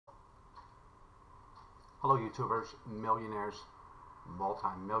Hello YouTubers, millionaires,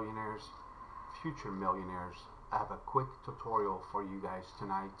 multi-millionaires, future millionaires. I have a quick tutorial for you guys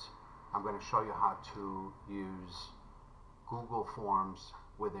tonight. I'm going to show you how to use Google Forms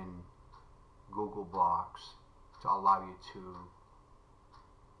within Google Blocks to allow you to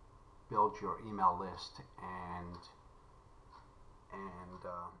build your email list and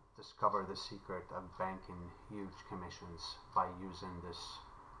discover the secret of banking huge commissions by using this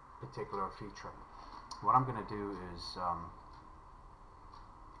particular feature. What I'm going to do is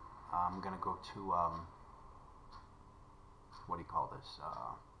I'm going to go to what do you call this?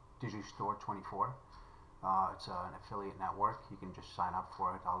 Digistore24. It's an affiliate network. You can just sign up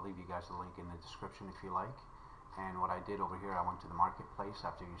for it. I'll leave you guys a link in the description if you like. And what I did over here, I went to the marketplace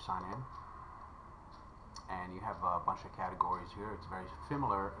after you sign in, and you have a bunch of categories here. It's very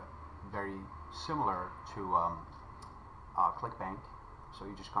similar to ClickBank. So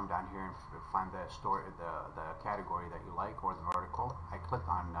you just come down here and find the category that you like, or the vertical. I clicked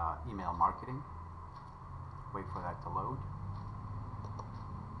on email marketing. Wait for that to load.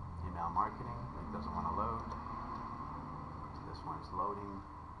 Email marketing. It doesn't want to load. This one's loading.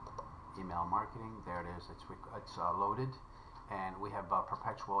 Email marketing. There it is. It's loaded. And we have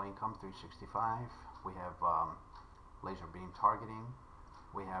perpetual income 365. We have laser beam targeting.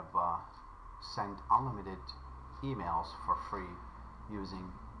 We have send unlimited emails for free using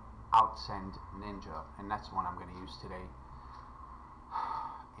OutSendNinja, and that's the one I'm going to use today.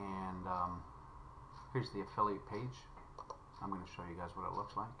 And here's the affiliate page. I'm going to show you guys what it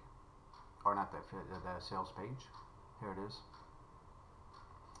looks like, or not the sales page. Here it is.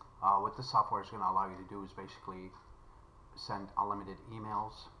 What this software is going to allow you to do is basically send unlimited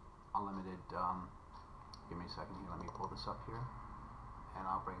emails, unlimited. Give me a second here. Let me pull this up here, and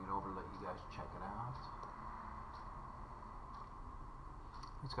I'll bring it over. Let you guys check it out.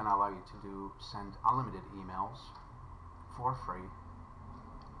 It's going to allow you to send unlimited emails for free,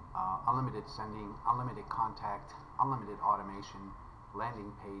 unlimited sending, unlimited contact, unlimited automation,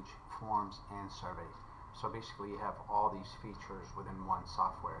 landing page, forms, and survey. So basically you have all these features within one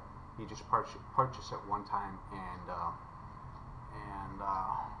software. You just purchase it one time, and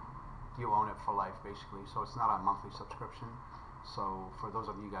you own it for life basically. So it's not a monthly subscription. So for those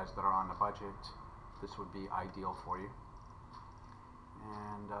of you guys that are on a budget, this would be ideal for you.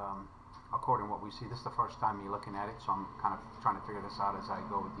 And according to what we see, this is the first time me looking at it, so I'm kind of trying to figure this out as I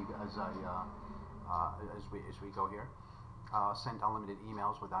go with you, as we go here. Send unlimited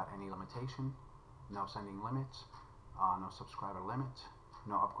emails without any limitation. No sending limits. No subscriber limit.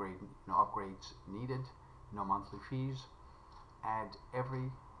 No upgrades needed. No monthly fees. Add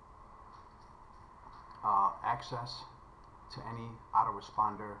every access to any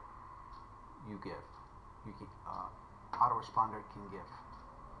autoresponder you give. Autoresponder can give,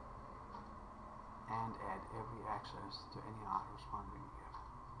 and add every access to any autoresponder you give.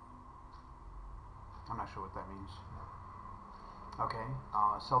 I'm not sure what that means. Okay,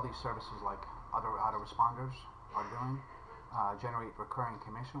 sell these services like other autoresponders are doing. Generate recurring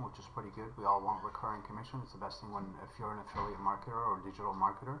commission, which is pretty good. We all want recurring commission. It's the best thing if you're an affiliate marketer or digital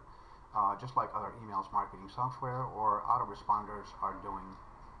marketer. Just like other emails marketing software or autoresponders are doing.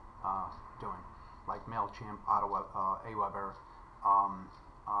 Like MailChimp, Aweber,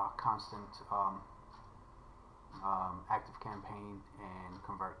 Constant, Active Campaign, and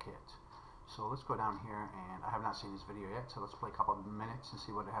ConvertKit. So let's go down here, and I have not seen this video yet, so let's play a couple of minutes and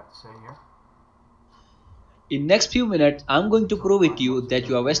see what I have to say here. In next few minutes, I'm going to prove with you that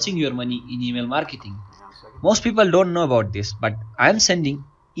you are wasting your money in email marketing. Most people don't know about this, but I'm sending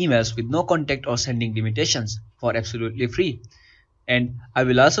emails with no contact or sending limitations for absolutely free. And I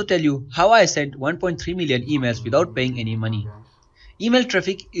will also tell you how I sent 1.3 million emails without paying any money. Email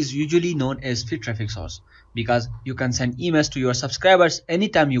traffic is usually known as free traffic source because you can send emails to your subscribers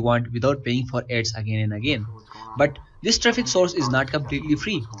anytime you want without paying for ads again and again. But this traffic source is not completely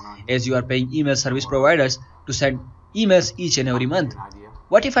free, as you are paying email service providers to send emails each and every month.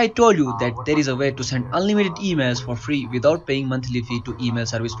 What if I told you that there is a way to send unlimited emails for free without paying monthly fee to email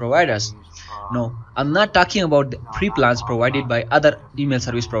service providers? No, I'm not talking about the free plans provided by other email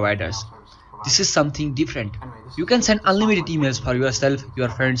service providers. This is something different. You can send unlimited emails for yourself, your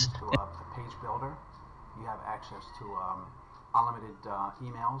friends. Page builder. You have access to unlimited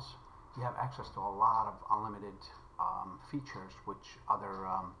emails. You have access to a lot of unlimited features which other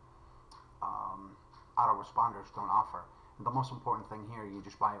autoresponders don't offer. And the most important thing here, you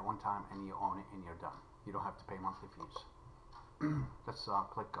just buy it one time and you own it and you're done. You don't have to pay monthly fees. Let's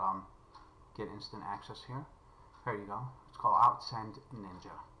click get instant access here. Here you go. It's called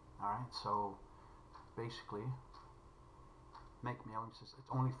OutSendNinja. Alright, so basically make mailing system.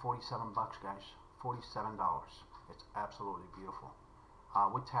 It's only 47 bucks, guys. $47. It's absolutely beautiful.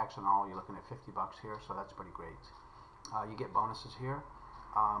 With tax and all, you're looking at $50 here, so that's pretty great. You get bonuses here.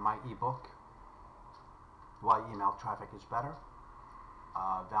 My ebook, Why Email Traffic is Better,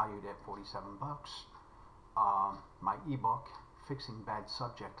 valued at $47. My ebook, Fixing Bad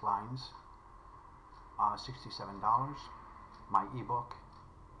Subject Lines, $67. My ebook,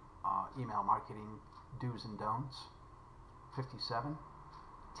 Email Marketing Do's and Don'ts, $57.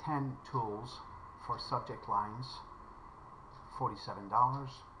 10 Tools for Subject Lines, $47.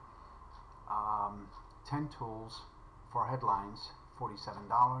 10 Tools for Headlines,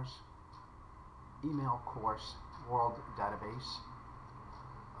 $47. Email Course World Database,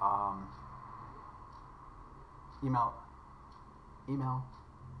 email,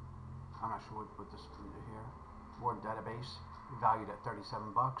 I'm not sure what this is here, Word Database, valued at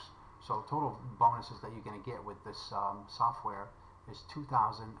 $37. So total bonuses that you're going to get with this software is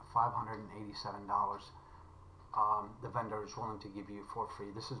 $2,587. The vendor is willing to give you for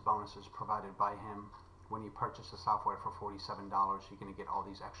free. This is bonuses provided by him. When you purchase the software for $47, you're going to get all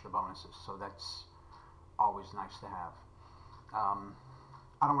these extra bonuses. So that's always nice to have.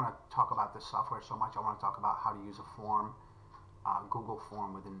 I don't want to talk about this software so much. I want to talk about how to use a form, Google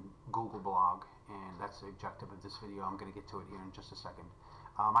form within Google Blog, and that's the objective of this video. I'm going to get to it here in just a second.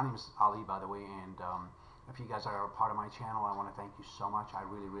 My name is Ali, by the way, and if you guys are a part of my channel, I want to thank you so much. I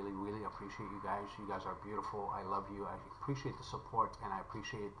really, really, really appreciate you guys. You guys are beautiful. I love you. I appreciate the support, and I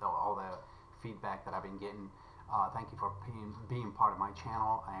appreciate all the feedback that I've been getting. Thank you for being part of my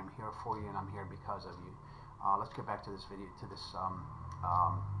channel. I am here for you, and I'm here because of you. Let's get back to this video, to this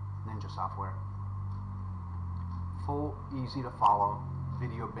Ninja software. Full, easy to follow,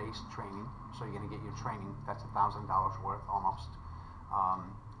 video-based training. So you're going to get your training. That's $1,000 worth almost.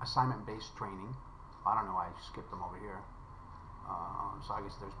 Assignment-based training. I don't know why I skipped them over here. So I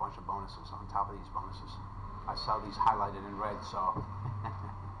guess there's a bunch of bonuses on top of these bonuses. I saw these highlighted in red, so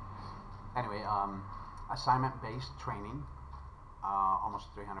anyway, assignment-based training,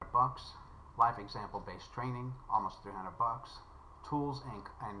 almost $300. Live example-based training, almost $300. Tools and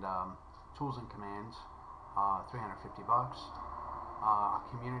commands, $350.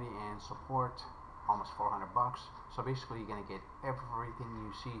 Community and support, almost $400. So basically, you're going to get everything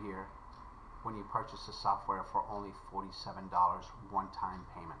you see here when you purchase the software for only $47 one-time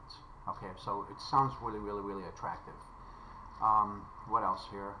payment. Okay, so it sounds really, really, really attractive. What else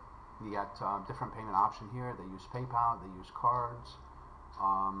here? You got different payment option here. They use PayPal, they use cards.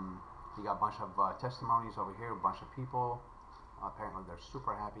 You got a bunch of testimonies over here, a bunch of people. Apparently they're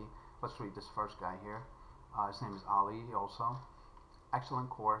super happy. Let's read this first guy here. His name is Ali also. Excellent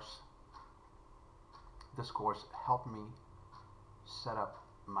course. This course helped me set up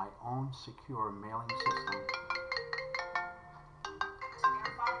my own secure mailing system.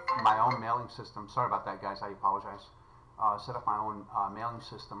 My own mailing system. Sorry about that, guys. I apologize. Set up my own mailing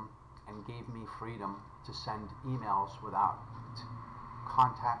system and gave me freedom to send emails without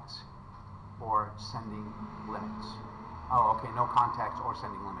contacts or sending limits. Oh, okay, no contacts or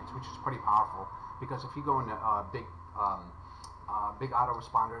sending limits, which is pretty powerful, because if you go into big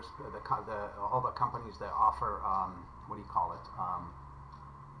autoresponders, all the companies that offer what do you call it?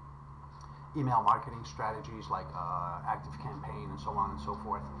 Email marketing strategies like ActiveCampaign and so on and so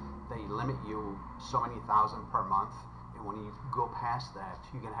forth, they limit you so many thousand per month, and when you go past that,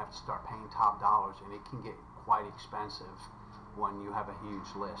 you're going to have to start paying top dollars, and it can get quite expensive when you have a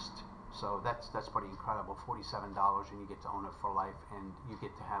huge list. So that's pretty incredible. $47, and you get to own it for life, and you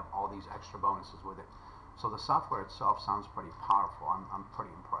get to have all these extra bonuses with it. So the software itself sounds pretty powerful. I'm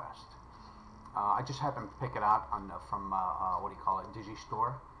pretty impressed. I just happened to pick it out from what do you call it,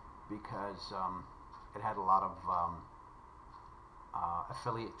 Digistore, because it had a lot of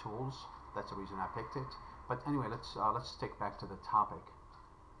affiliate tools. That's the reason I picked it. But anyway, let's stick back to the topic.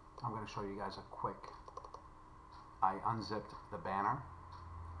 I'm going to show you guys a quick. I unzipped the banner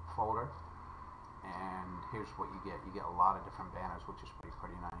folder, and here's what you get. You get a lot of different banners, which is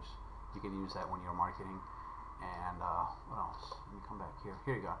pretty nice. You can use that when you're marketing. And what else? Let me come back here.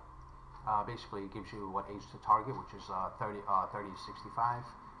 Here you go. Basically, it gives you what age to target, which is 30 to 65.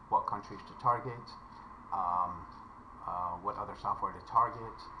 What countries to target. What other software to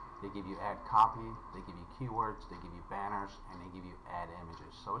target. They give you ad copy. They give you keywords. They give you banners, and they give you ad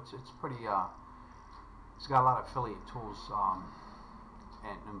images. So it's pretty. It's got a lot of affiliate tools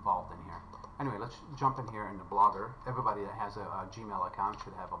involved in here. Anyway, let's jump in here in the Blogger. Everybody that has a Gmail account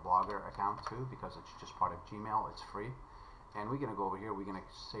should have a Blogger account too, because it's just part of Gmail. It's free. And we're going to go over here. We're going to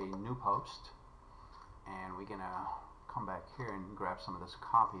say New Post, and we're going to come back here and grab some of this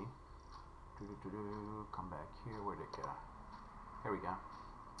copy. Come back here. Where'd it go? Here we go.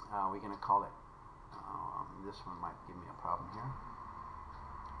 We're going to call it This one might give me a problem here.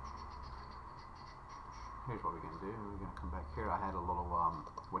 Here's what we're going to do. We're going to come back here. I had a little,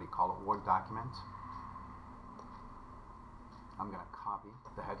 what do you call it, Word document. I'm going to copy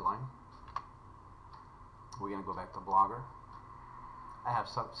the headline. We're going to go back to Blogger. I have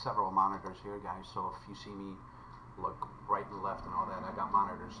several monitors here, guys, so if you see me look right and left and all that, I got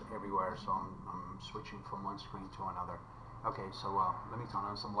monitors everywhere, so I'm switching from one screen to another. Okay, so let me turn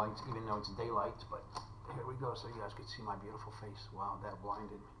on some lights, even though it's daylight, but here we go, so you guys can see my beautiful face. Wow, that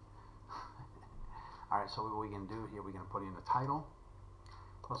blinded me. Alright, so what we're going to do here, we're going to put in the title.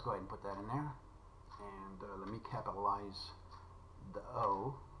 Let's go ahead and put that in there. And let me capitalize the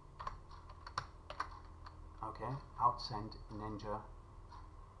O. Okay, OutSendNinja.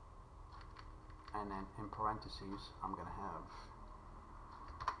 And then in parentheses, I'm going to have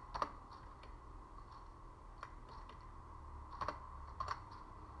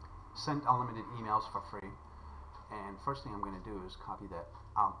send unlimited emails for free. And first thing I'm going to do is copy that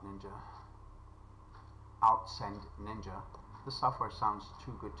OutSendNinja. This software sounds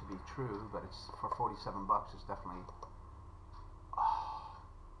too good to be true, but it's for 47 bucks. It's definitely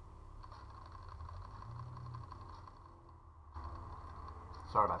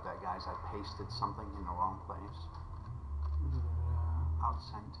sorry about that, guys. I pasted something in the wrong place.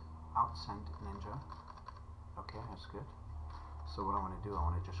 OutSendNinja. Okay, that's good. So what I want to do, I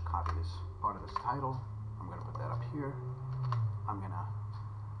want to just copy this part of this title. I'm going to put that up here. I'm going to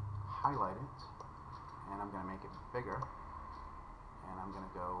highlight it, and I'm going to make it bigger. And I'm going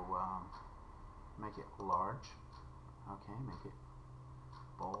to go make it large. Okay, make it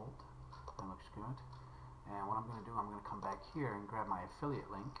bold. That looks good. And what I'm going to do, I'm going to come back here and grab my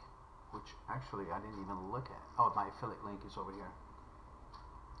affiliate link, which actually I didn't even look at. Oh, my affiliate link is over here.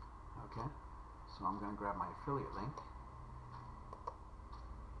 Okay, so I'm going to grab my affiliate link.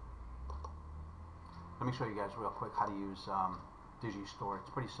 Let me show you guys real quick how to use Digistore. It's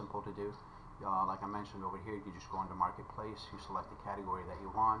pretty simple to do. Like I mentioned over here, you just go into Marketplace, you select the category that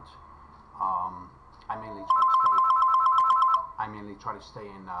you want. I mainly try to stay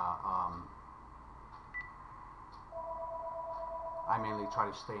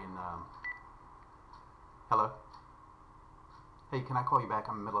in hello? Hey, can I call you back?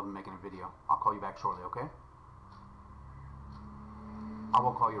 I'm in the middle of making a video. I'll call you back shortly, okay? I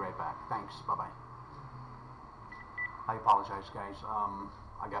will call you right back. Thanks. Bye-bye. I apologize, guys.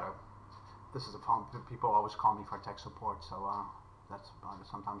 This is a phone. People always call me for tech support, so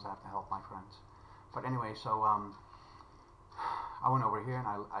sometimes I have to help my friends. But anyway, so I went over here and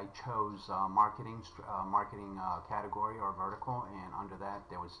I chose marketing category or vertical, and under that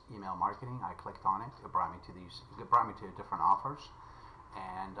there was email marketing. I clicked on it. It brought me to different offers,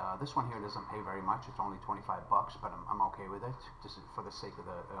 and this one here doesn't pay very much. It's only 25 bucks, but I'm okay with it, just for the sake of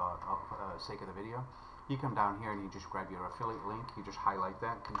the video. You come down here and you just grab your affiliate link. You just highlight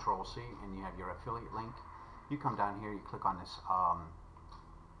that, Control C, and you have your affiliate link. You come down here, you click on this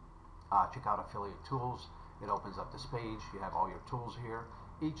check out affiliate tools. It opens up this page. You have all your tools here.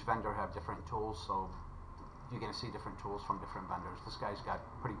 Each vendor have different tools, so you're going to see different tools from different vendors. This guy's got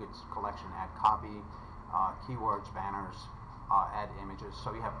pretty good collection. Add copy, keywords, banners, add images.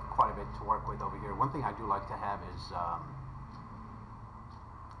 So you have quite a bit to work with over here. One thing I do like to have is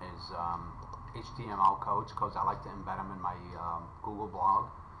HTML codes, because I like to embed them in my Google blog.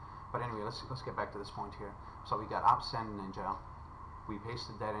 But anyway, let's get back to this point here. So we got OutSendNinja. We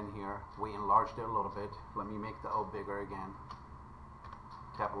pasted that in here. We enlarged it a little bit. Let me make the O bigger again.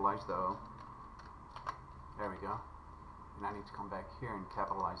 Capitalize the O. There we go. And I need to come back here and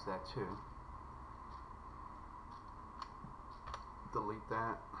capitalize that too. Delete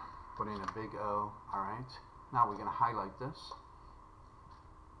that. Put in a big O. Alright. Now we're going to highlight this.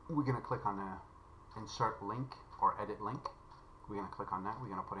 We're going to click on the insert link or edit link. We're going to click on that. We're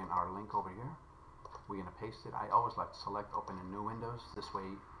going to put in our link over here. We're going to paste it. I always like to select open in new windows. This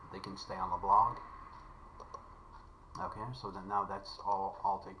way they can stay on the blog. Okay, so then now that's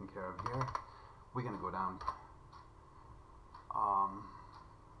all taken care of here. We're going to go down a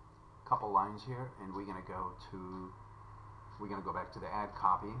couple lines here, and we're going to go back to the ad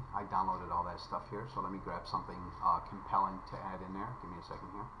copy. I downloaded all that stuff here, so let me grab something compelling to add in there. Give me a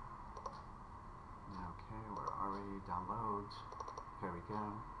second here. Okay, where are we? Downloads. Here we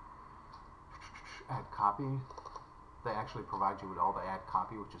go. Ad copy. They actually provide you with all the ad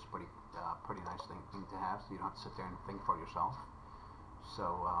copy, which is pretty nice thing to have, so you don't have to sit there and think for yourself.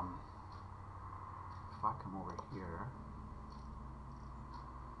 So if I come over here,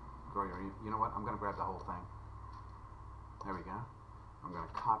 you know what? I'm going to grab the whole thing. There we go. I'm going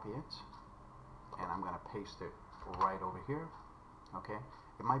to copy it, and I'm going to paste it right over here. Okay,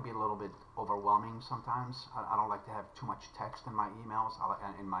 It might be a little bit overwhelming sometimes. I don't like to have too much text in my emails,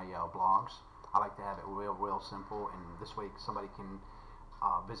 in my blogs. I like to have it real simple, and this way somebody can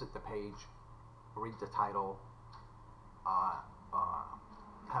visit the page, read the title,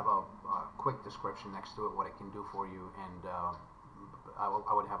 have a quick description next to it, what it can do for you, and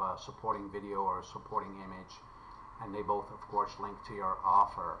I would have a supporting video or a supporting image, and they both, of course, link to your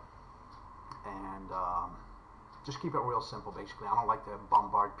offer. And just keep it real simple, basically. I don't like to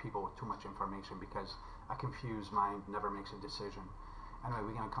bombard people with too much information because a confused mind never makes a decision. Anyway,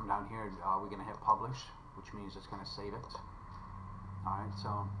 we're going to come down here, we're going to hit publish, which means it's going to save it. Alright,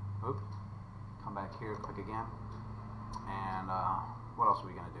 so, come back here, click again, and what else are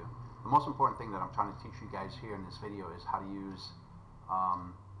we going to do? The most important thing that I'm trying to teach you guys here in this video is how to use,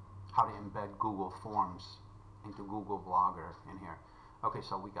 how to embed Google Forms into Google Blogger in here. Okay,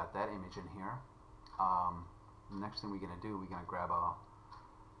 so we got that image in here. The next thing we're going to do, we're going to grab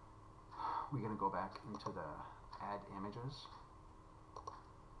we're going to go back into the add images.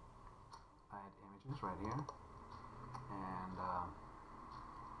 Add images right here. And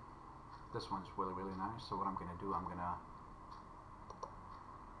this one's really nice. So what I'm going to do, I'm going to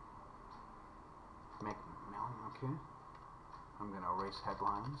make mailing, okay. I'm going to erase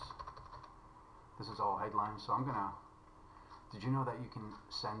headlines. This is all headlines, so I'm going to, did you know that you can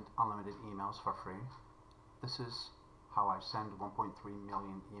send unlimited emails for free? This is how I send 1.3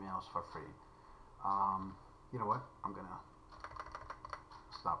 million emails for free. You know what? I'm going to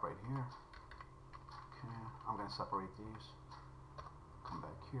stop right here. Okay, I'm going to separate these. Come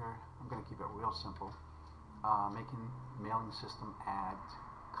back here. I'm going to keep it real simple. Making mailing system add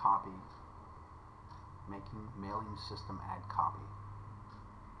copy. Making mailing system add copy.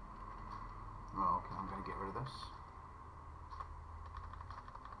 Oh, okay, I'm going to get rid of this.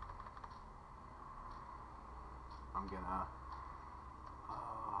 I'm gonna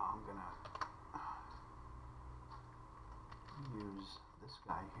use this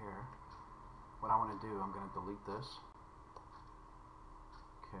guy here. What I want to do, I'm going to delete this.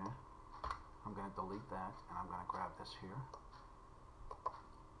 Okay, I'm going to delete that, and I'm going to grab this here,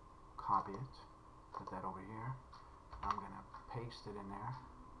 copy it, put that over here. I'm going to paste it in there.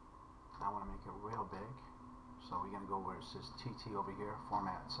 I want to make it real big, so we're going to go where it says TT over here,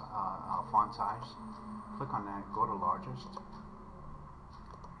 format, font size. Click on that, go to largest.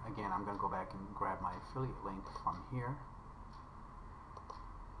 Again, I'm going to go back and grab my affiliate link from here.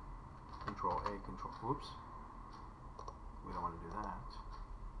 Control A, Control, oops. We don't want to do that.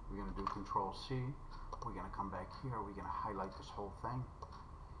 We're going to do Control C. We're going to come back here. We're going to highlight this whole thing,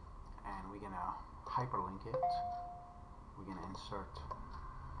 and we're going to hyperlink it. We're going to insert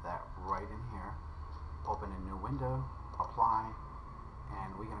that right in here. Open a new window, apply,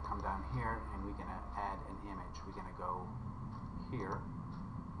 and we're going to come down here and we're going to add an image. We're going to go here.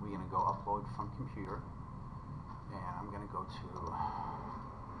 We're going to go upload from computer, and I'm going to go to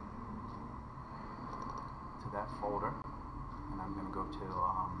that folder, and I'm going to go to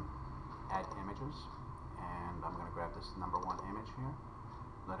add images, and I'm going to grab this #1 image here,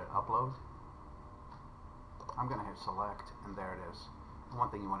 let it upload. I'm going to hit select, and there it is. One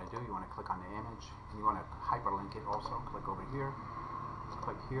thing you want to do, you want to click on the image, and you want to hyperlink it also. Click over here,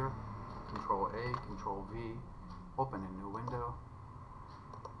 click here, Control A, Control V, open a new window.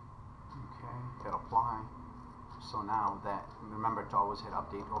 Okay, hit apply. So now that, remember to always hit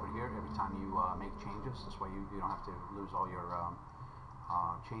update over here every time you make changes. This way you don't have to lose all your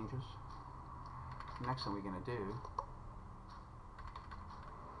changes. Next thing we're going to do,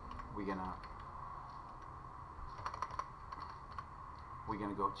 we're going to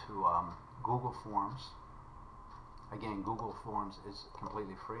go to Google Forms. Again, Google Forms is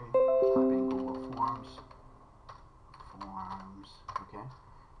completely free. Just type in Google Forms, okay,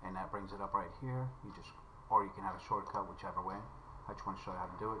 and that brings it up right here. You just, or you can have a shortcut, whichever way. I just want to show you how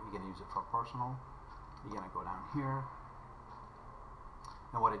to do it. You're going to use it for personal. You're going to go down here,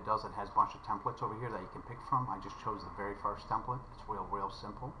 and what it does, it has a bunch of templates over here that you can pick from. I just chose the very first template. It's real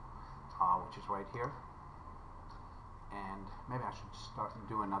simple, which is right here. And maybe I should start and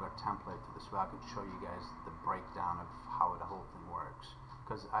do another template to this way I could show you guys the breakdown of how the whole thing works.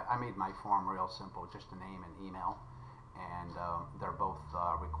 Because I made my form real simple, just a name and email, and they're both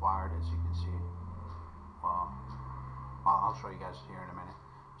required, as you can see. I'll show you guys here in a minute.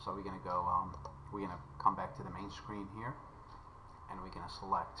 So we're going to go, we're going to come back to the main screen here, and we're going to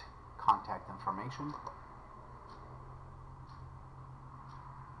select contact information.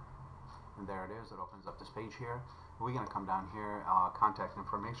 And there it is. It opens up this page here. We're going to come down here, contact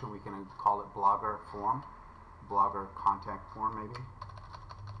information. We're going to call it blogger form, blogger contact form maybe.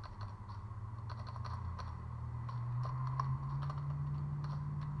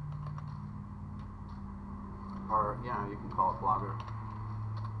 or you know, you can call it blogger.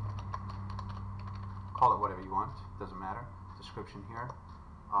 Call it whatever you want. Doesn't matter. Description here.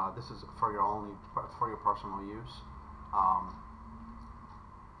 This is for your personal use. I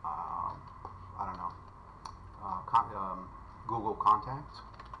don't know. Google Contact.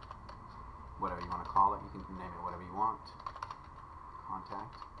 Whatever you want to call it. You can name it whatever you want.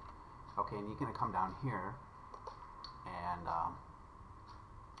 Contact. Okay, and you're going to come down here, and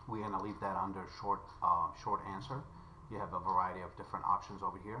we're going to leave that under short answer. You have a variety of different options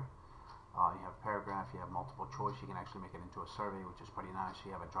over here. You have paragraph, you have multiple choice. You can actually make it into a survey, which is pretty nice.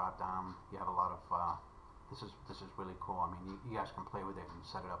 You have a drop down. You have a lot of this is really cool. I mean, you guys can play with it and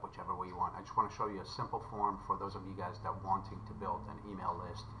set it up whichever way you want. I just want to show you a simple form for those of you guys that wanting to build an email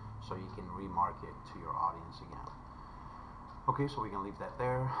list so you can remarket to your audience again. Okay, so we can leave that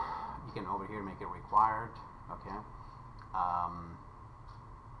there. You can over here make it required. Okay,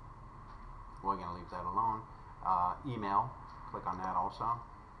 we're gonna leave that alone. Email, click on that also,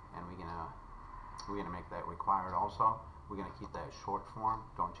 and we're gonna make that required also. We're gonna keep that short form.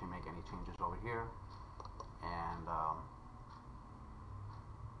 Don't you make any changes over here. And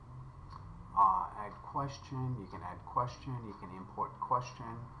add question. You can add question. You can import question.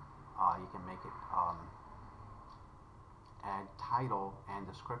 You can make it add title and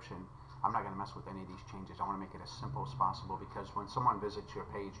description. I'm not going to mess with any of these changes. I want to make it as simple as possible, because when someone visits your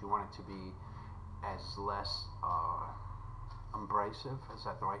page, you want it to be as less abrasive. Is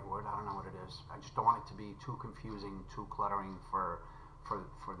that the right word? I don't know what it is. I just don't want it to be too confusing, too cluttering for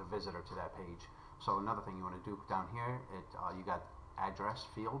the visitor to that page. So another thing you want to do down here, you got address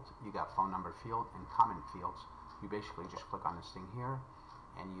field, you got phone number field, and comment fields. You basically just click on this thing here,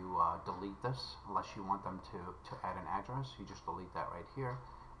 and you delete this unless you want them to add an address. You just delete that right here,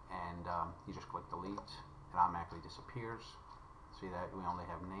 and you just click delete. It automatically disappears. See that we only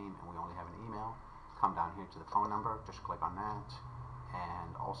have name and we only have an email. Come down here to the phone number, just click on that,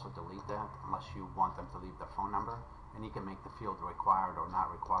 and also delete that unless you want them to leave their phone number. And you can make the field required or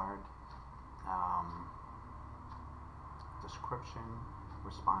not required. Description,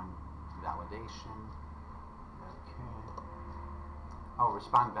 respond validation. Okay. Oh,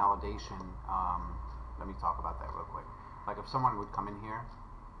 respond validation. Let me talk about that real quick. Like if someone would come in here,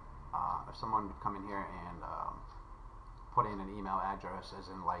 and put in an email address as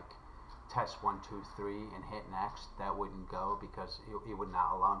in like test123 and hit next, that wouldn't go, because it would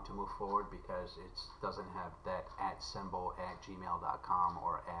not allow them to move forward, because it doesn't have that @ symbol at gmail.com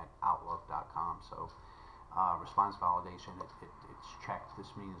or at outlook.com. So response validation, it's checked.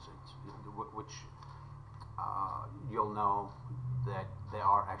 This means you'll know that they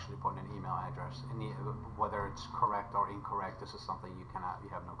are actually putting an email address, and whether it's correct or incorrect, this is something you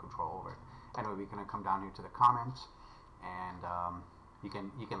have no control over. Anyway, we're going to come down here to the comments, and you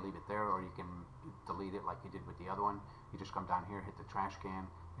can leave it there, or you can delete it like you did with the other one. You just come down here, hit the trash can,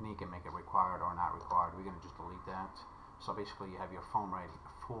 and you can make it required or not required. We're going to just delete that. So basically you have your form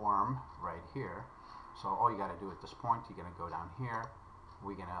right here. So all you got to do at this point, you're going to go down here.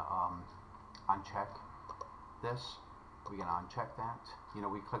 We're going to uncheck this. We're going to uncheck that. You know,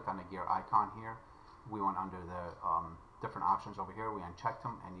 we clicked on the gear icon here. We went under the different options over here. We unchecked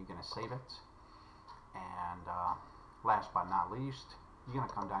them, and you're going to save it. And last but not least, you're going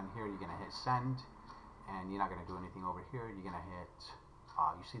to come down here. You're going to hit send, and you're not going to do anything over here. You're going to hit,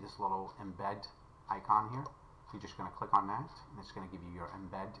 you see this little embed icon here? You're just going to click on that, and it's going to give you your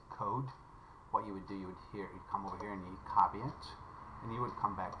embed code. What you would do, you'd come over here and you copy it, and you would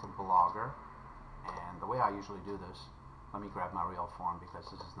come back to Blogger. And the way I usually do this, let me grab my real form, because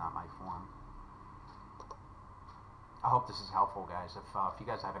this is not my form. I hope this is helpful, guys. If you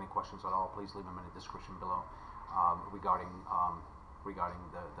guys have any questions at all, please leave them in the description below regarding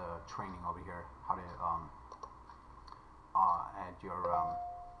the training over here, how to add your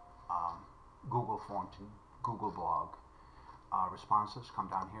Google form to Google blog. Responses, come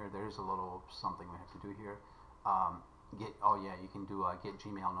down here. There is a little something we have to do here. You can do get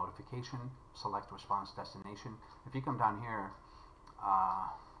Gmail notification, select response destination. If you come down here,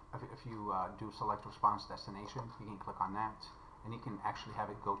 if you do select response destination, you can click on that, and you can actually have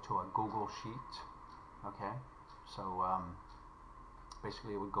it go to a Google sheet. Okay, so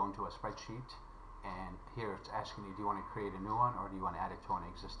basically it would go into a spreadsheet, and here it's asking you, do you want to create a new one, or do you want to add it to an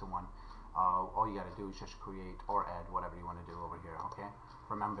existing one? All you got to do is just create or add whatever you want to do over here. Okay,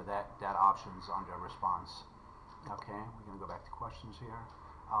 remember that option's under response. Okay, we're going to go back to questions here.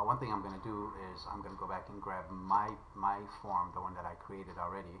 One thing I'm going to do is I'm going to go back and grab my form, the one that I created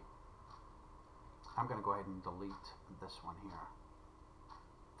already. I'm going to go ahead and delete this one here.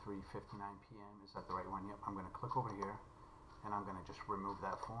 3:59 p.m. Is that the right one? Yep. I'm going to click over here, and I'm going to just remove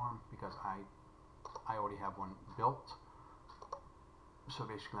that form, because I I already have one built. So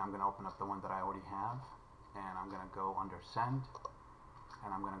basically I'm going to open up the one that I already have, and I'm going to go under send,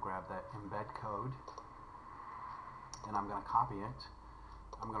 and I'm going to grab that embed code, and I'm going to copy it.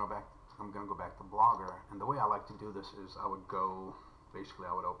 I'm going to go back to Blogger, and the way I like to do this is I would go, basically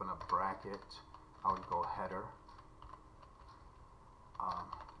I would open up bracket, I would go header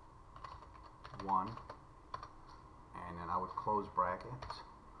 1, and then I would close bracket,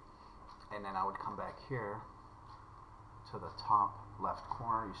 and then I would come back here to the top left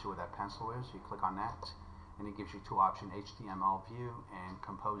corner. You see where that pencil is? You click on that, and it gives you two options: HTML view and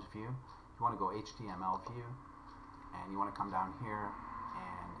compose view. You want to go HTML view, and you want to come down here,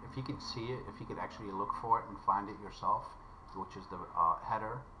 and if you could see it, if you could actually look for it and find it yourself, which is the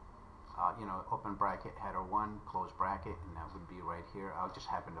header, you know, open bracket header 1, close bracket, and that would be right here. I just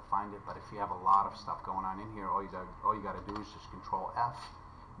happen to find it, but if you have a lot of stuff going on in here, all you got to do is just Control F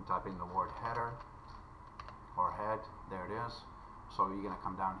and type in the word header or head. There it is. So you're going to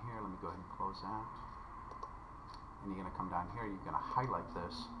come down here. Let me go ahead and close that. And you're going to come down here. You're going to highlight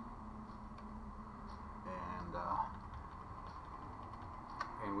this,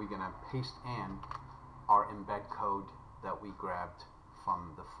 and we're going to paste in our embed code that we grabbed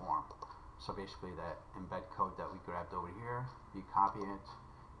from the form. So basically that embed code that we grabbed over here, you copy it,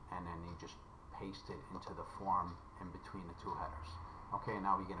 and then you just paste it into the form in between the two headers. Okay,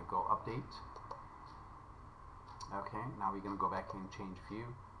 now we're going to go update. Okay, now we're going to go back and change view.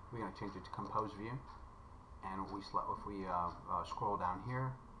 We're going to change it to compose view, and if we scroll down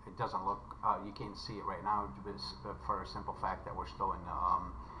here, it doesn't look, you can't see it right now, but for a simple fact that we're still in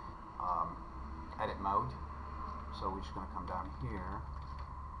edit mode. So we're just going to come down here.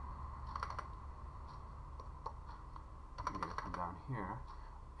 I'm going to come down here,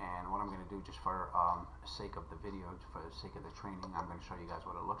 and what I'm going to do, just for the sake of the video, for the sake of the training, I'm going to show you guys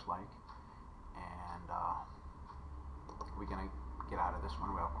what it looks like. And we're going to get out of this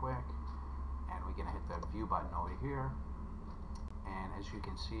one real quick, and we're going to hit the view button over here, and as you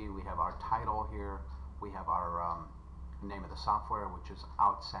can see, we have our title here, we have our name of the software, which is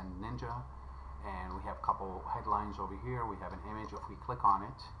OutSendNinja, and we have a couple headlines over here. We have an image. If we click on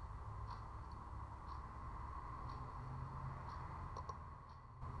it,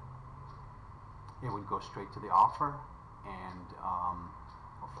 it would go straight to the offer, and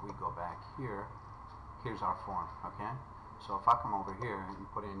if we go back here, here's our form. Okay, so if I come over here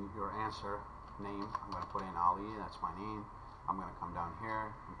and put in your answer name, I'm going to put in Ali, that's my name. I'm going to come down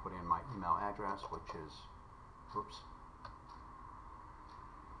here and put in my email address, which is, oops,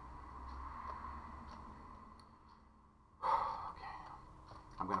 okay,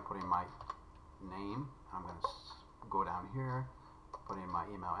 I'm going to put in my name. I'm going to go down here, put in my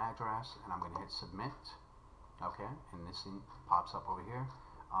email address, and I'm going to hit submit. Okay, and this thing pops up over here.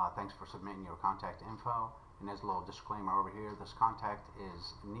 Thanks for submitting your contact info. And there's a little disclaimer over here. This contact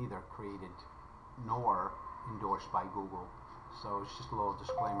is neither created nor endorsed by Google. So it's just a little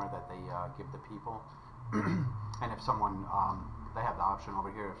disclaimer that they give the people. And if someone, they have the option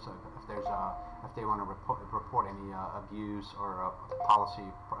over here. If they want to report any abuse or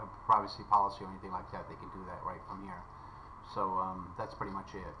privacy policy or anything like that, they can do that right from here. So that's pretty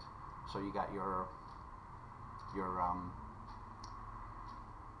much it. So you got your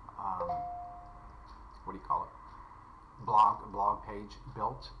what do you call it? Blog page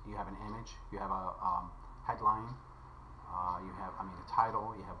built. You have an image. You have a headline. You have, a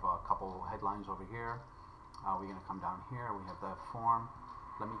title. You have a couple headlines over here. We're going to come down here. We have the form.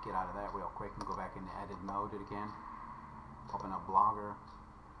 Let me get out of that real quick and go back into edit mode again. Open up Blogger.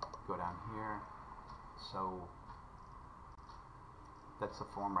 Go down here. So that's the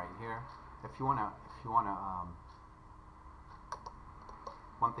form right here. If you wanna,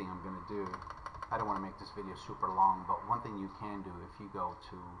 one thing I'm gonna do. I don't want to make this video super long, but one thing you can do, if you go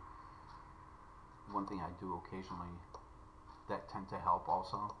to, one thing I do occasionally that tend to help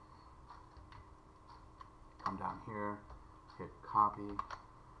also, come down here, hit copy,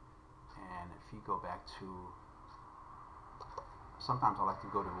 and if you go back to, sometimes I like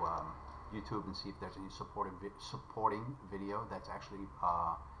to go to YouTube and see if there's any supporting video that's actually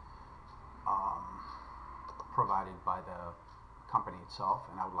provided by the company itself,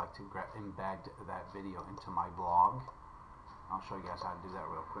 and I would like to embed that video into my blog. I'll show you guys how to do that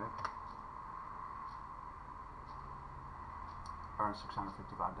real quick. Earn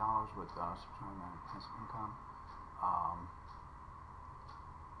 $655 with passive income.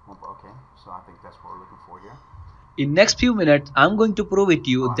 Okay, so I think that's what we're looking for here. In next few minutes, I'm going to prove it to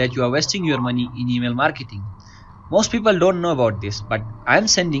you that you are wasting your money in email marketing. Most people don't know about this, but I'm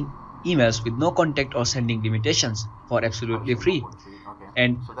sending emails with no contact or sending limitations for absolutely free.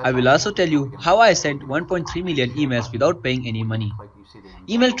 And So that's I all will we're also gonna do. tell So we're you gonna how go I here, sent we're gonna click 1.3 on that million share emails button. without paying any We're gonna money. click, you see the embed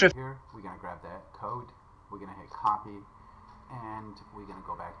Email over traffic. here. We're gonna grab that code. We're gonna hit copy, and we're gonna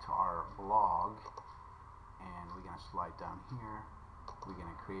go back to our blog, and we're gonna slide down here. We're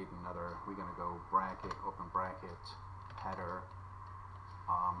gonna create another. We're gonna go bracket, open bracket, header,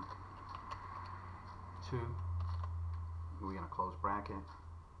 2. We're gonna close bracket.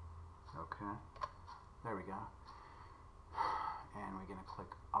 Okay, there we go. And we're gonna click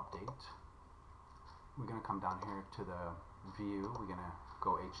update. We're gonna come down here to the view. We're gonna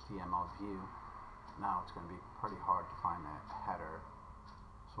go HTML view. Now it's gonna be pretty hard to find that header.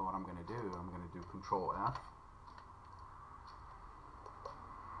 So what I'm gonna do, I'm gonna do Control F.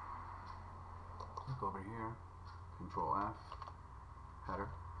 Click over here, Control F, header.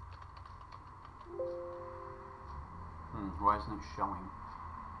 Why isn't it showing?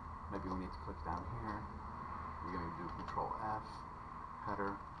 Maybe we need to click down here. We're going to do Control F,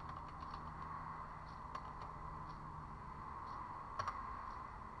 header.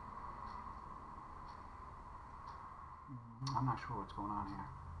 I'm not sure what's going on here.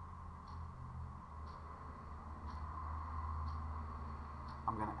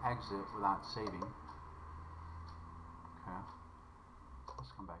 I'm going to exit without saving. Okay.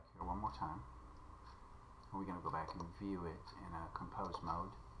 Let's come back here one more time. We're going to go back and view it in a compose mode,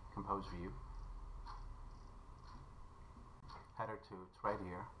 compose view. Header 2, it's right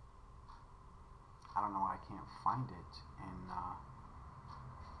here. I don't know why I can't find it in,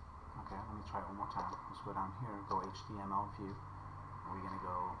 okay, let me try it one more time. Let's go down here, go HTML view. We're going to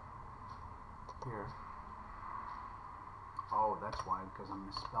go here. Oh, that's why, because I'm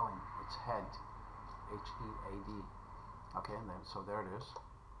misspelling. It's head, H-E-A-D. Okay, and then, so there it is.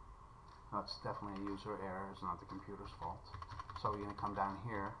 That's definitely a user error. It's not the computer's fault. So we're going to come down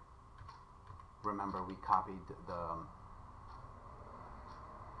here. Remember, we copied the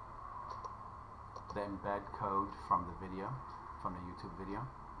embed code from the video, from the YouTube video.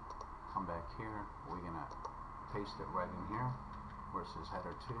 Come back here. We're going to paste it right in here where it says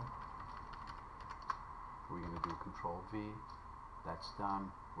header 2. We're going to do Control V. That's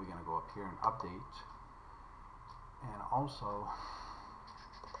done. We're going to go up here and update. And also,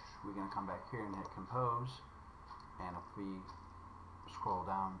 we're going to come back here and hit compose, and if we scroll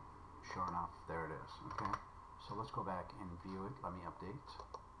down, sure enough, there it is. Okay, so let's go back and view it. Let me update,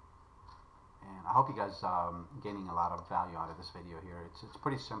 and I hope you guys gaining a lot of value out of this video here. It's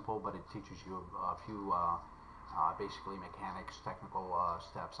pretty simple, but it teaches you a few basically mechanics, technical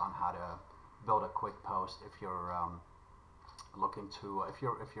steps on how to build a quick post if you're looking to if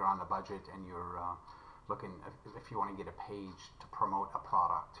you're on the budget and you're looking if you want to get a page to promote a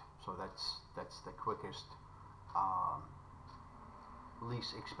product. So that's the quickest,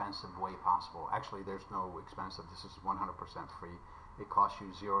 least expensive way possible. Actually, there's no expensive. This is 100% free. It costs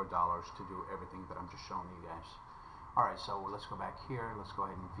you $0 to do everything that I'm just showing you guys. All right, so let's go back here. Let's go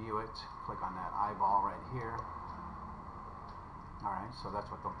ahead and view it. Click on that eyeball right here. All right, so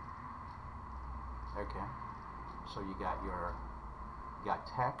that's what the okay. So you got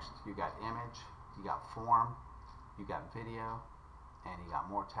text, you got image, you got form, you got video, and you got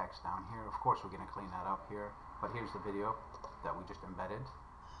more text down here. Of course, we're going to clean that up here, but here's the video that we just embedded.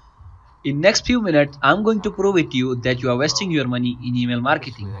 In next few minutes, I'm going to prove it to you that you are wasting your money in email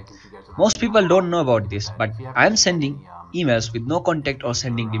marketing. Most people don't know about this, but I'm sending emails with no contact or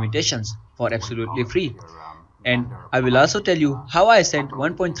sending limitations for absolutely free. And I will also tell you how I sent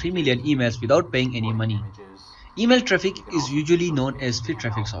 1.3 million emails without paying any money. Email traffic is usually known as free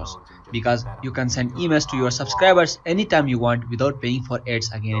traffic source because you can send emails to your subscribers anytime you want without paying for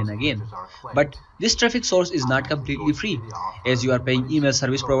ads again and again. But this traffic source is not completely free, as you are paying email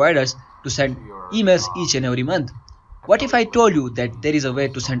service providers to send emails each and every month. What if I told you that there is a way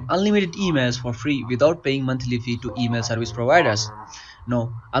to send unlimited emails for free without paying monthly fee to email service providers?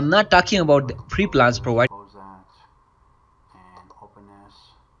 No, I'm not talking about the free plans provided. Close that and open this.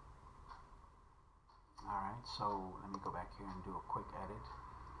 Alright, so let me go back here and do a quick edit.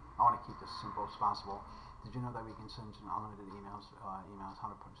 I want to keep this simple as possible. Did you know that we can send unlimited emails? Emails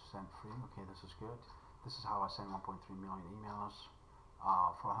 100% free. Okay, this is good. This is how I send 1.3 million emails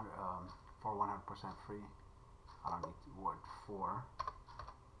for 100% free. I don't need the word for.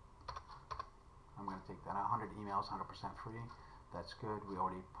 I'm going to take that 100 emails, 100% free. That's good. We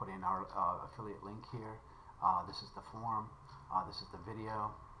already put in our affiliate link here. This is the form. This is the video.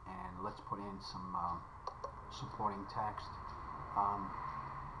 And let's put in some supporting text.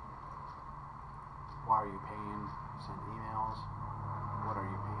 Why are you paying? Send emails. What are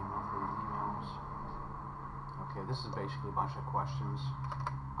you paying monthly emails? Okay, this is basically a bunch of questions.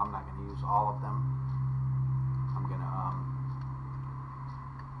 I'm not going to use all of them. I'm going to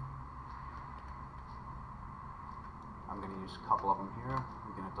I'm going to use a couple of them here.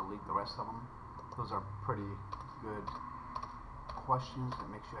 We're going to delete the rest of them. Those are pretty good questions that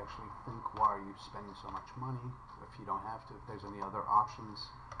makes you actually think, why are you spending so much money if you don't have to? If there's any other options,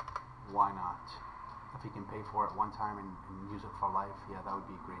 why not? If you can pay for it one time and use it for life, yeah, that would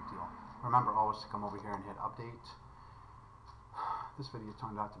be a great deal. Remember always to come over here and hit update. This video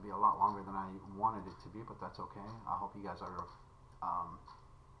turned out to be a lot longer than I wanted it to be, but that's okay. I hope you guys are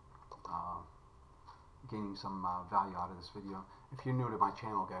gaining some value out of this video. If you're new to my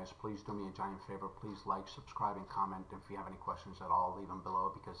channel, guys, please do me a giant favor. Please like, subscribe, and comment. If you have any questions at all, leave them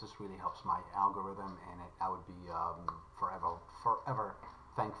below, because this really helps my algorithm, and I would be forever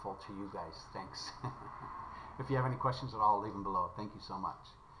thankful to you guys. Thanks. If you have any questions at all, leave them below. Thank you so much.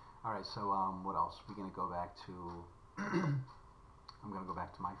 Alright, so what else? We're going to go back to I'm going to go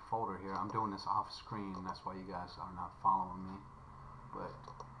back to my folder here. I'm doing this off screen, that's why you guys are not following me, but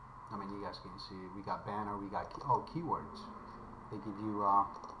I mean, you guys can see we got banner, we got keywords. They give you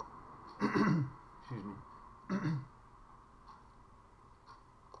excuse me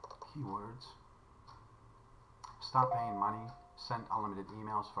keywords. Stop paying money, send unlimited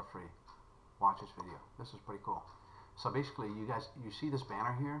emails for free. Watch this video. This is pretty cool. So basically, you see this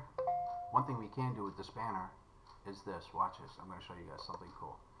banner here? One thing we can do with this banner is this. Watch this. I'm going to show you guys something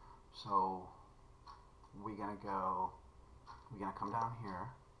cool. So we're going to come down here.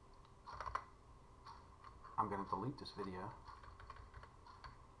 I'm going to delete this video.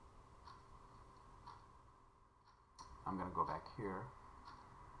 I'm going to go back here.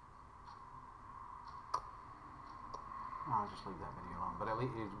 I'll just leave that video alone, but at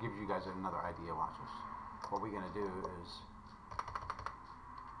least it gives you guys another idea. Watch this. What we're going to do is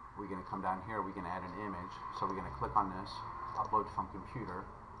we're going to come down here, we're going to add an image. So we're going to click on this, upload from computer.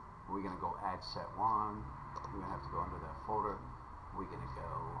 We're going to go add set one. We're going to have to go into that folder. We're going to go,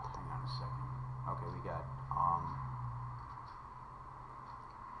 hang on a second. Okay, we got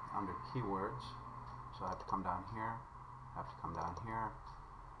under keywords. So I have to come down here,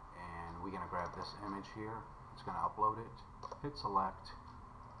 and we're going to grab this image here. It's going to upload it, hit select,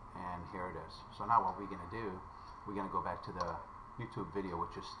 and here it is. So now what we're going to do, we're going to go back to the YouTube video,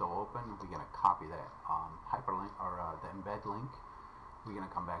 which is still open. We're going to copy that hyperlink, or the embed link. We're going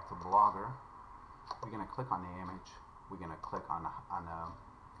to come back to Blogger. We're going to click on the image. We're going to click on the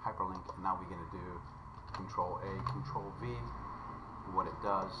hyperlink, and now we're going to do Control A, Control V. What it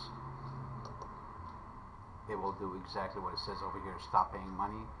does, it will do exactly what it says over here. Stop paying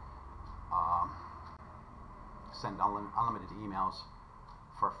money. Send unlimited emails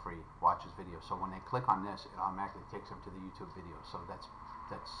for free. Watch this video. So when they click on this, it automatically takes them to the YouTube video. So that's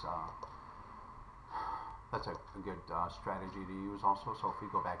a good strategy to use also. So if we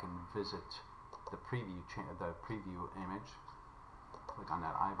go back and visit the preview image, click on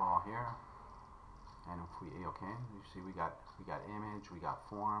that eyeball here, and if you see we got image, we got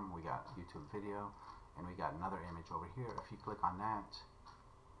form, we got YouTube video, and we got another image over here. If you click on that,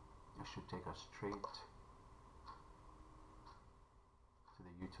 it should take us straight to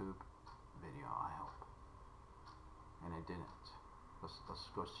the YouTube video, I hope. And it didn't. Let's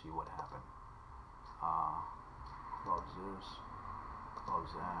go see what happened. Close this,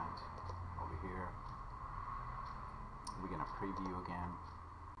 close that, over here. We're going to preview again,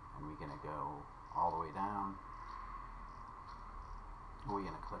 and we're going to go all the way down. We're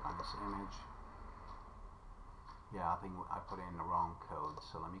going to click on this image. Yeah, I think I put in the wrong code,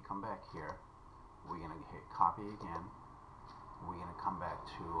 so let me come back here. We're going to hit copy again. We're going to come back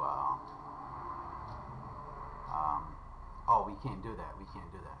to oh, we can't do that. We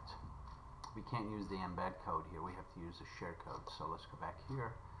can't use the embed code here. We have to use the share code. So let's go back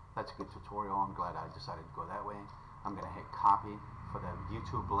here. That's a good tutorial. I'm glad I decided to go that way. I'm going to hit copy for the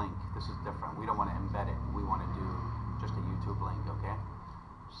YouTube link. This is different. We don't want to embed it. We want to do just a YouTube link, okay?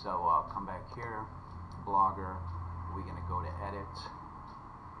 So come back here, Blogger. We're going to go to edit,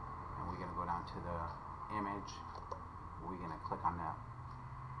 and we're going to go down to the image. We're going to click on that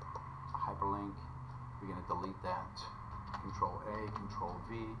hyperlink. We're going to delete that. Control A, Control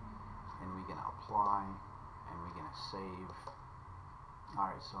V, and we're going to apply, and we're going to save.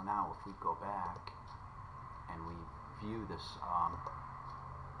 Alright, so now if we go back and we view this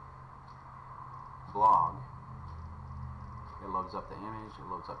blog, it loads up the image, it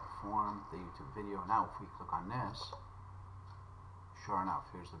loads up the form, the YouTube video. Now if we click on this, sure enough,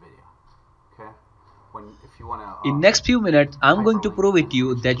 here's the video. Okay? If you want to, in next few minutes, I'm going to prove it to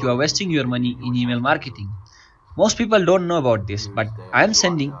you that you are wasting your money in email marketing. Most people don't know about this, but I am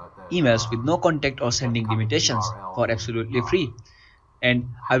sending emails with no contact or sending limitations for absolutely free. And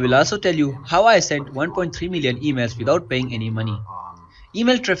I will also tell you how I sent 1.3 million emails without paying any money.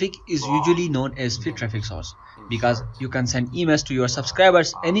 Email traffic is usually known as free traffic source because you can send emails to your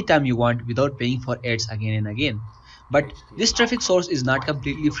subscribers anytime you want without paying for ads again and again. But this traffic source is not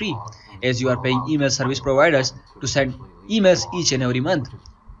completely free, as you are paying email service providers to send emails each and every month.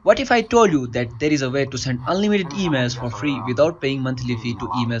 What if I told you that there is a way to send unlimited emails for free without paying monthly fee to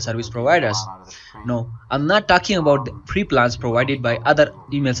email service providers? No, I'm not talking about the free plans provided by other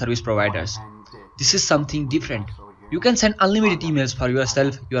email service providers. This is something different. You can send unlimited emails for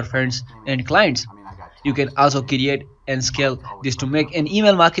yourself, your friends, and clients. You can also create and scale this to make an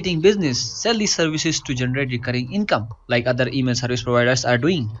email marketing business, sell these services to generate recurring income, like other email service providers are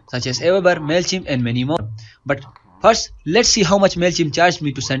doing, such as Aweber, MailChimp, and many more. But first, let's see how much MailChimp charged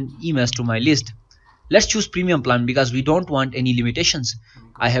me to send emails to my list. Let's choose premium plan because we don't want any limitations.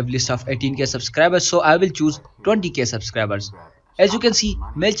 I have list of 18k subscribers, so I will choose 20k subscribers. As you can see,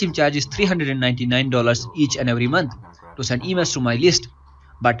 MailChimp charges $399 each and every month to send emails to my list.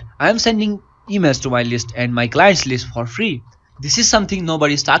 But I am sending emails to my list and my clients list for free. This is something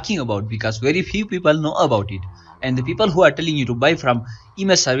nobody is talking about because very few people know about it. And the people who are telling you to buy from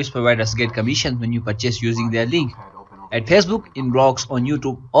email service providers get commission when you purchase using their link. At Facebook, in blogs, on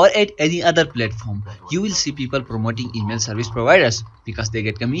YouTube, or at any other platform, you will see people promoting email service providers because they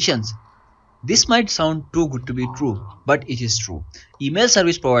get commissions. This might sound too good to be true, but it is true. Email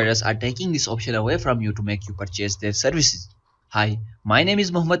service providers are taking this option away from you to make you purchase their services. Hi, my name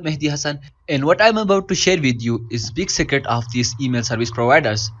is Muhammad Mehdi Hassan, and what I am about to share with you is big secret of these email service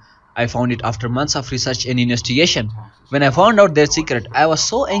providers. I found it after months of research and investigation. When I found out their secret, I was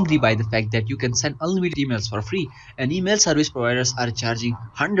so angry by the fact that you can send unlimited emails for free, and email service providers are charging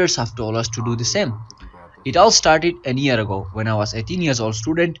hundreds of dollars to do the same. It all started a year ago when I was 18 years old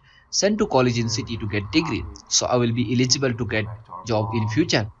student sent to college in city to get degree, so I will be eligible to get job in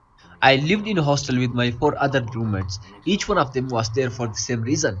future. I lived in a hostel with my 4 other roommates. Each one of them was there for the same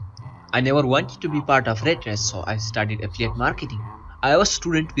reason. I never wanted to be part of rat race, so I started affiliate marketing. I was a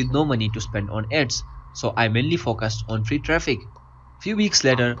student with no money to spend on ads, so I mainly focused on free traffic. Few weeks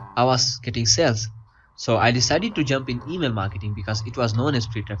later, I was getting sales. So I decided to jump in email marketing because it was known as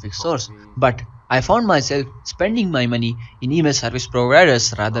free traffic source. But I found myself spending my money in email service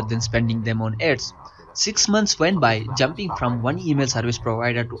providers rather than spending them on ads. 6 months went by jumping from one email service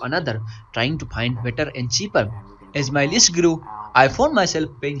provider to another, trying to find better and cheaper. As my list grew, I found myself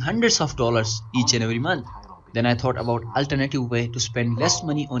paying hundreds of dollars each and every month. Then I thought about alternative way to spend less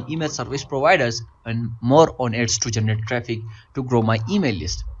money on email service providers and more on ads to generate traffic to grow my email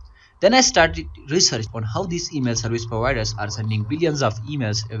list. Then I started research on how these email service providers are sending billions of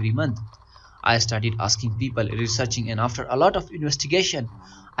emails every month. I started asking people, researching, and after a lot of investigation,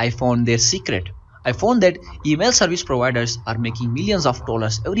 I found their secret. I found that email service providers are making millions of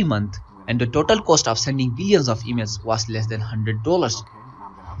dollars every month, and the total cost of sending billions of emails was less than $100.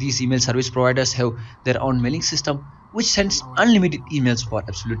 These email service providers have their own mailing system which sends unlimited emails for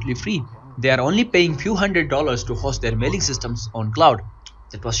absolutely free. They are only paying few $100s to host their mailing systems on cloud.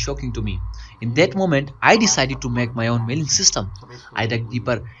 That was shocking to me. In that moment, I decided to make my own mailing system. I dug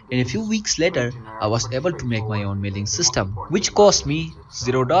deeper, and a few weeks later, I was able to make my own mailing system, which cost me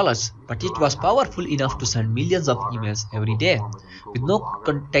 $0, but it was powerful enough to send millions of emails every day, with no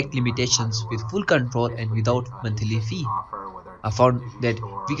contact limitations, with full control, and without monthly fee. I found that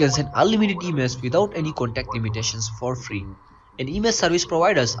we can send unlimited emails without any contact limitations for free. And email service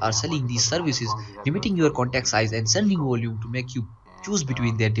providers are selling these services, limiting your contact size and sending volume to make you choose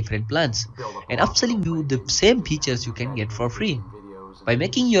between their different plans and upselling you the same features you can get for free. By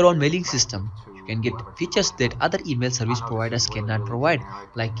making your own mailing system, you can get features that other email service providers cannot provide,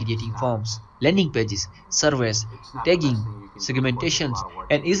 like creating forms, landing pages, surveys, tagging, segmentations,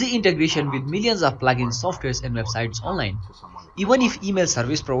 and easy integration with millions of plugins, softwares, and websites online. Even if email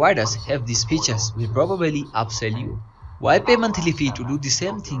service providers have these features, we probably upsell you. Why pay monthly fee to do the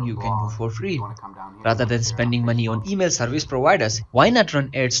same thing you can do for free? Rather than spending money on email service providers, why not run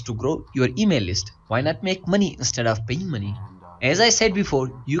ads to grow your email list? Why not make money instead of paying money? As I said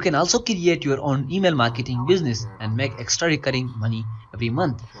before, you can also create your own email marketing business and make extra recurring money every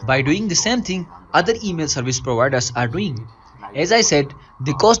month by doing the same thing other email service providers are doing. As I said,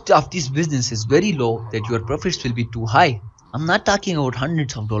 the cost of this business is very low that your profits will be too high. I'm not talking about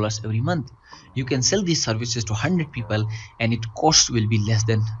hundreds of dollars every month. You can sell these services to 100 people and its cost will be less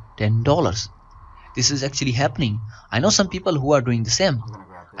than $10. This is actually happening. I know some people who are doing the same.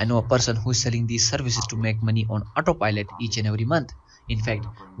 I know a person who is selling these services to make money on autopilot each and every month. In fact,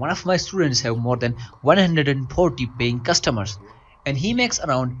 one of my students have more than 140 paying customers and he makes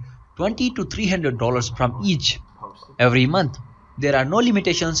around $20 to $300 from each every month. There are no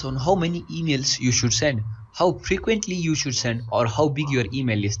limitations on how many emails you should send, how frequently you should send or how big your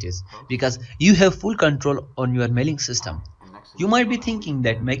email list is, because you have full control on your mailing system. You might be thinking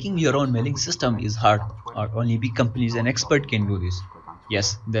that making your own mailing system is hard or only big companies and expert can do this.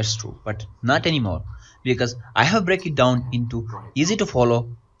 Yes, that's true, but not anymore, because I have break it down into easy to follow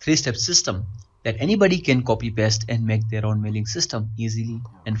 3-step system that anybody can copy paste and make their own mailing system easily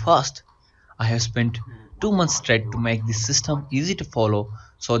and fast. I have spent 2 months straight to make this system easy to follow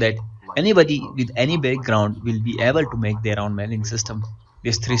so that anybody with any background will be able to make their own mailing system.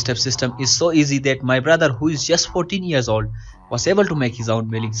 This 3-step system is so easy that my brother, who is just 14 years old, was able to make his own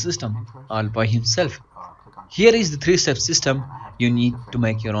mailing system all by himself. Here is the 3-step system you need to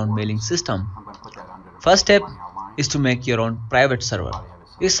make your own mailing system. First step is to make your own private server.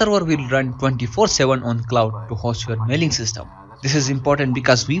 This server will run 24/7 on cloud to host your mailing system. This is important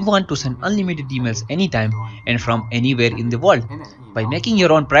because we want to send unlimited emails anytime and from anywhere in the world. By making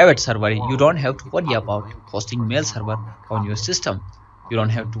your own private server, you don't have to worry about hosting mail server on your system. You don't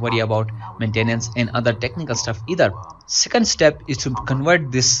have to worry about maintenance and other technical stuff either. Second step is to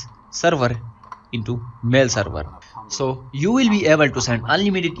convert this server into mail server. So you will be able to send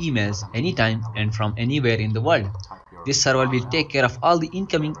unlimited emails anytime and from anywhere in the world. This server will take care of all the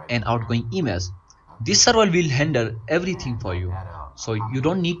incoming and outgoing emails. This server will handle everything for you, so you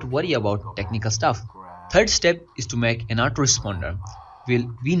don't need to worry about technical stuff. Third step is to make an autoresponder.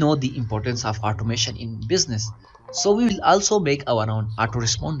 We know the importance of automation in business, so we will also make our own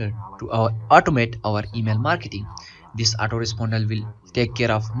autoresponder to automate our email marketing. This autoresponder will take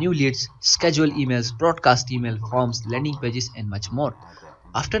care of new leads, schedule emails, broadcast email, forms, landing pages, and much more.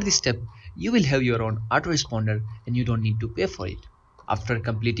 After this step, you will have your own autoresponder and you don't need to pay for it. After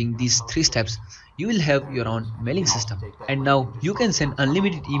completing these 3 steps, you will have your own mailing system. And now you can send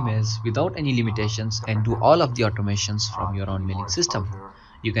unlimited emails without any limitations and do all of the automations from your own mailing system.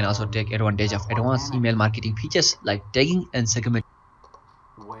 You can also take advantage of advanced email marketing features like tagging and segmentation.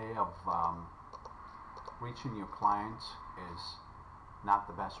 Way of reaching your clients is not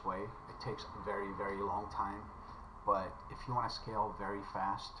the best way. It takes a very, very long time. But if you want to scale very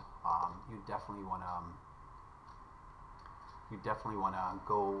fast, you definitely want to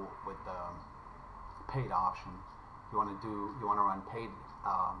go with the paid option. You want to run paid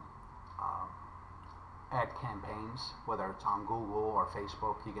ad campaigns, whether it's on Google or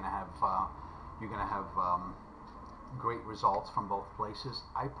Facebook. You're gonna have great results from both places.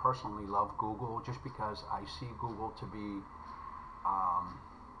 I personally love Google just because I see Google to be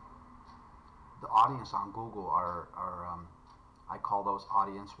the audience on Google are I call those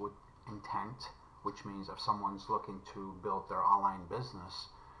audience with intent, which means if someone's looking to build their online business,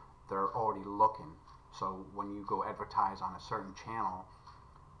 they're already looking. So when you go advertise on a certain channel,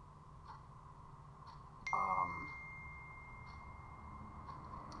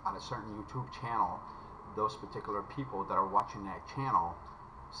 on a certain YouTube channel, those particular people that are watching that channel,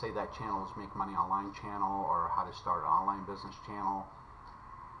 say that channel is Make Money Online channel or How to Start an Online Business channel,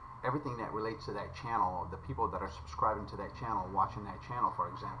 everything that relates to that channel, the people that are subscribing to that channel, watching that channel, for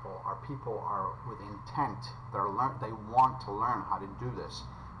example, are with intent. They want to learn how to do this.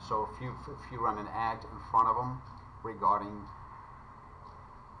 So if you run an ad in front of them regarding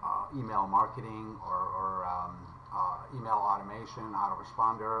email marketing or email automation,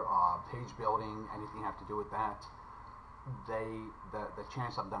 autoresponder, page building, anything have to do with that, the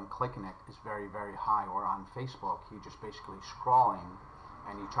chance of them clicking it is very, very high. Or on Facebook, you're just basically scrolling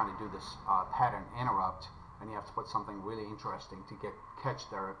and you're trying to do this pattern interrupt, and you have to put something really interesting to catch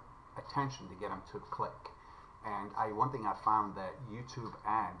their attention to get them to click. And one thing I found that YouTube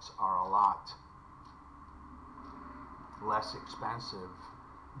ads are a lot less expensive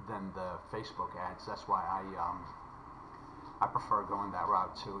than the Facebook ads. That's why I prefer going that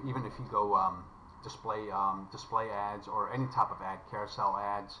route too. Even if you go display ads or any type of ad, carousel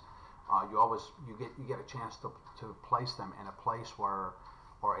ads, you get a chance to place them in a place where,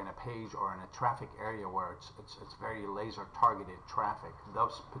 or in a page or in a traffic area where it's very laser targeted traffic.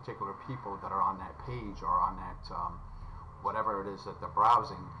 Those particular people that are on that page or on that whatever it is that they're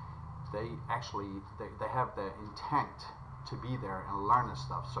browsing, they have the intent to be there and learn this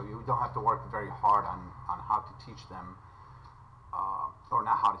stuff. So you don't have to work very hard on how to teach them, or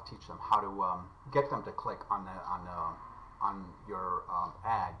not how to teach them, how to get them to click on your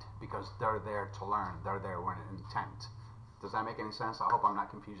ad, because they're there to learn. They're there with an intent. Does that make any sense? I hope I'm not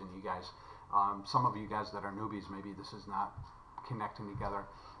confusing you guys. Some of you guys that are newbies, maybe this is not connecting together.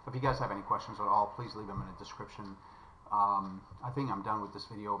 If you guys have any questions at all, please leave them in the description. I think I'm done with this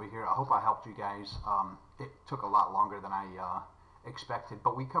video over here. I hope I helped you guys. It took a lot longer than I expected,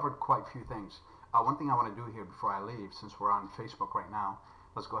 but we covered quite a few things. One thing I want to do here before I leave, since we're on Facebook right now,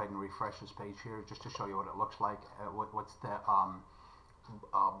 Let's go ahead and refresh this page here just to show you what it looks like, what's the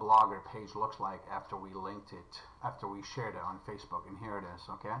blogger page looks like after we linked it, after we shared it on Facebook. And here it is.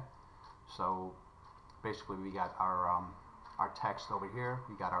 Okay, so basically we got our text over here,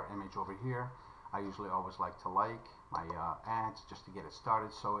 we got our image over here. I usually always like to like my ads just to get it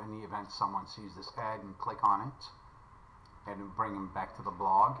started, so in the event someone sees this ad and click on it, and bring them back to the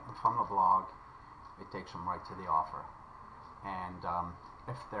blog, and from the blog it takes them right to the offer. And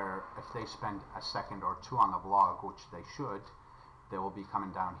if they spend a second or two on the blog, which they should, they will be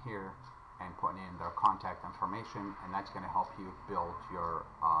coming down here and putting in their contact information, and that's going to help you build your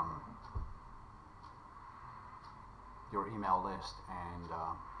email list, and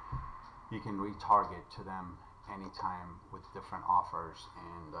you can retarget to them anytime with different offers,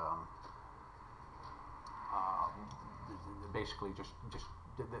 and basically just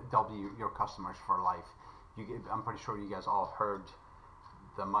they'll be your customers for life. I'm pretty sure you guys all heard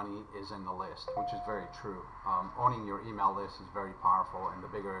the money is in the list, which is very true. Owning your email list is very powerful, and the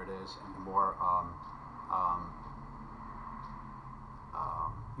bigger it is and the more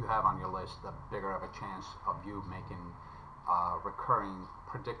you have on your list, the bigger of a chance of you making recurring,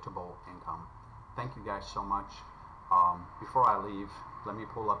 predictable income. Thank you guys so much. Before I leave, let me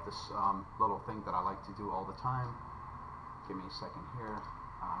pull up this little thing that I like to do all the time. Give me a second here.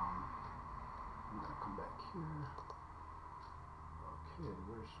 I'm going to come back here. Okay,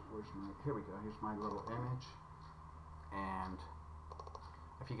 where's my, here we go. Here's my little image. And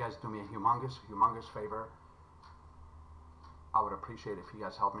if you guys do me a humongous favor, I would appreciate it if you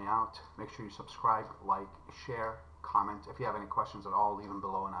guys help me out. Make sure you subscribe, like, share, comment. If you have any questions at all, leave them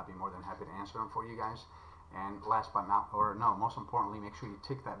below, and I'd be more than happy to answer them for you guys. And last but not, or no, most importantly, make sure you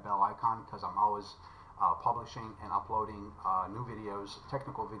tick that bell icon, because I'm always publishing and uploading new videos,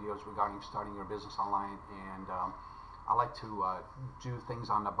 technical videos regarding starting your business online. And I like to do things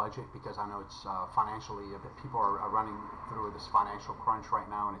on the budget, because I know it's financially, people are running through this financial crunch right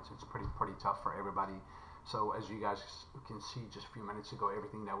now, and it's pretty tough for everybody. So as you guys can see just a few minutes ago,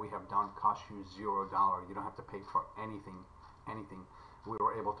 everything that we have done costs you $0. You don't have to pay for anything. We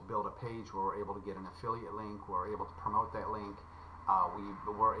were able to build a page, we were able to get an affiliate link, we were able to promote that link.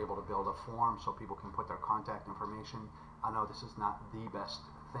 We were able to build a form so people can put their contact information. I know this is not the best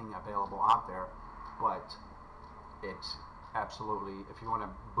thing available out there, but it's absolutely, if you want to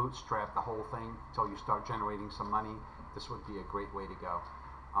bootstrap the whole thing until you start generating some money, this would be a great way to go.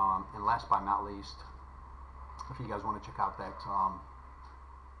 And last but not least, if you guys want to check out that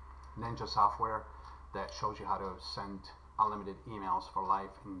Ninja software that shows you how to send unlimited emails for life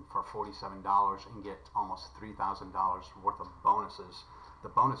and for $47 and get almost $3,000 worth of bonuses. The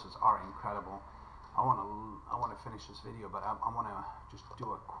bonuses are incredible. I want to finish this video, but I want to just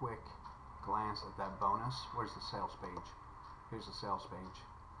do a quick glance at that bonus. Where's the sales page? Here's the sales page.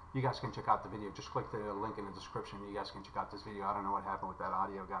 You guys can check out the video. Just click the link in the description. You guys can check out this video. I don't know what happened with that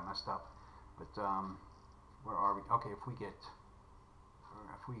audio, got messed up, but where are we? Okay, if we get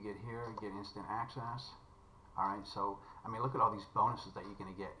here, get instant access. Alright, so I mean, look at all these bonuses that you're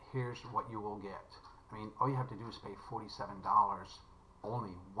going to get. Here's what you will get. I mean, all you have to do is pay $47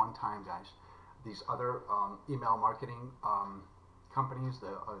 only one time, guys. These other email marketing companies,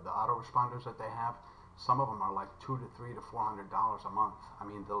 the autoresponders that they have, some of them are like $200 to $300 to $400 a month. I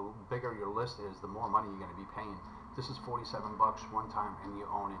mean, the bigger your list is, the more money you're going to be paying. This is $47 one time, and you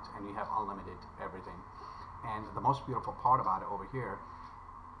own it, and you have unlimited everything. And the most beautiful part about it over here,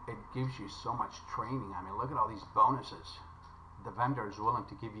 it gives you so much training. I mean, look at all these bonuses. The vendor is willing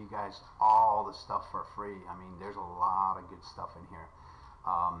to give you guys all the stuff for free. I mean, there's a lot of good stuff in here.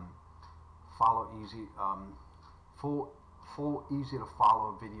 Follow easy, full easy to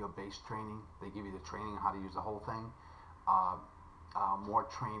follow video-based training. They give you the training on how to use the whole thing. More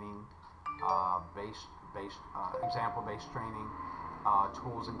training, example-based training,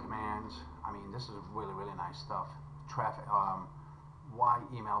 tools and commands. I mean, this is really nice stuff. Traffic. Why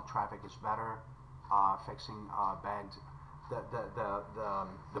email traffic is better, fixing bad.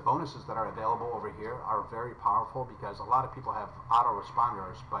 The bonuses that are available over here are very powerful, because a lot of people have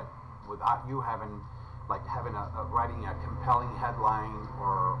autoresponders, but without you having writing a compelling headline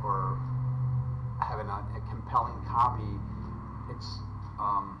or having a compelling copy, it's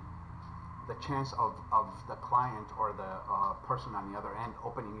the chance of the client or the person on the other end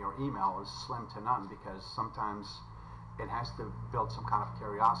opening your email is slim to none, because sometimes it has to build some kind of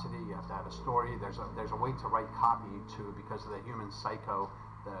curiosity. You have to have a story. There's a way to write copy too, because of the human psycho,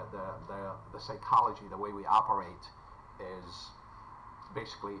 the psychology, the way we operate is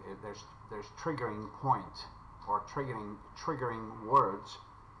basically there's triggering point or triggering words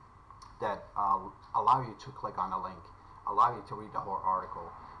that allow you to click on a link. allow you to read the whole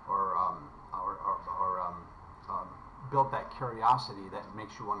article, or build that curiosity that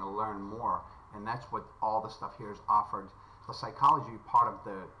makes you want to learn more. And that's what all the stuff here is offered. The psychology part of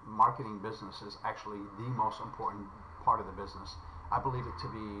the marketing business is actually the most important part of the business. I believe it to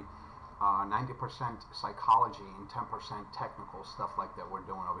be 90% psychology and 10% technical stuff like that we're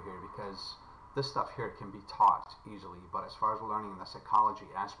doing over here, because this stuff here can be taught easily, but as far as learning the psychology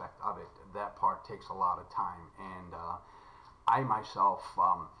aspect of it, that part takes a lot of time. And I myself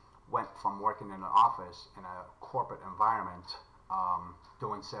went from working in an office in a corporate environment,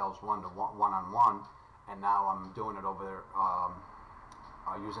 doing sales one-on-one, and now I'm doing it over there,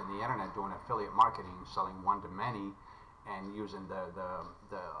 using the internet, doing affiliate marketing, selling one-to-many, and using the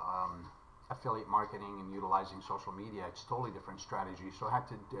affiliate marketing and utilizing social media. It's totally different strategy. So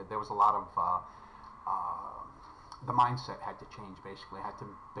there was a lot of the mindset had to change. Basically, I had to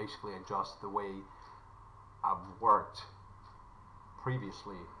basically adjust the way I've worked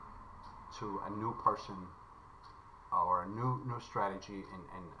previously to a new person or a new strategy,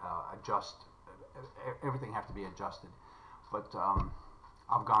 and adjust. Everything have to be adjusted. But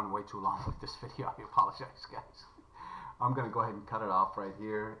I've gone way too long with this video. I apologize, guys. I'm going to go ahead and cut it off right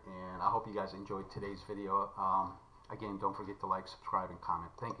here, and I hope you guys enjoyed today's video. Again, don't forget to like, subscribe, and comment.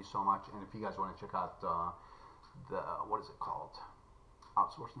 Thank you so much. And if you guys want to check out what is it called?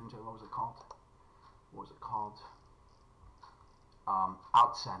 OutSourceNinja, what was it called? What was it called?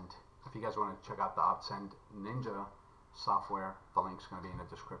 OutSend. If you guys want to check out the OutSendNinja software, the link's going to be in the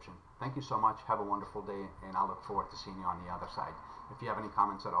description. Thank you so much. Have a wonderful day, and I look forward to seeing you on the other side. If you have any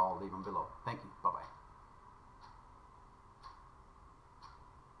comments at all, leave them below. Thank you. Bye-bye.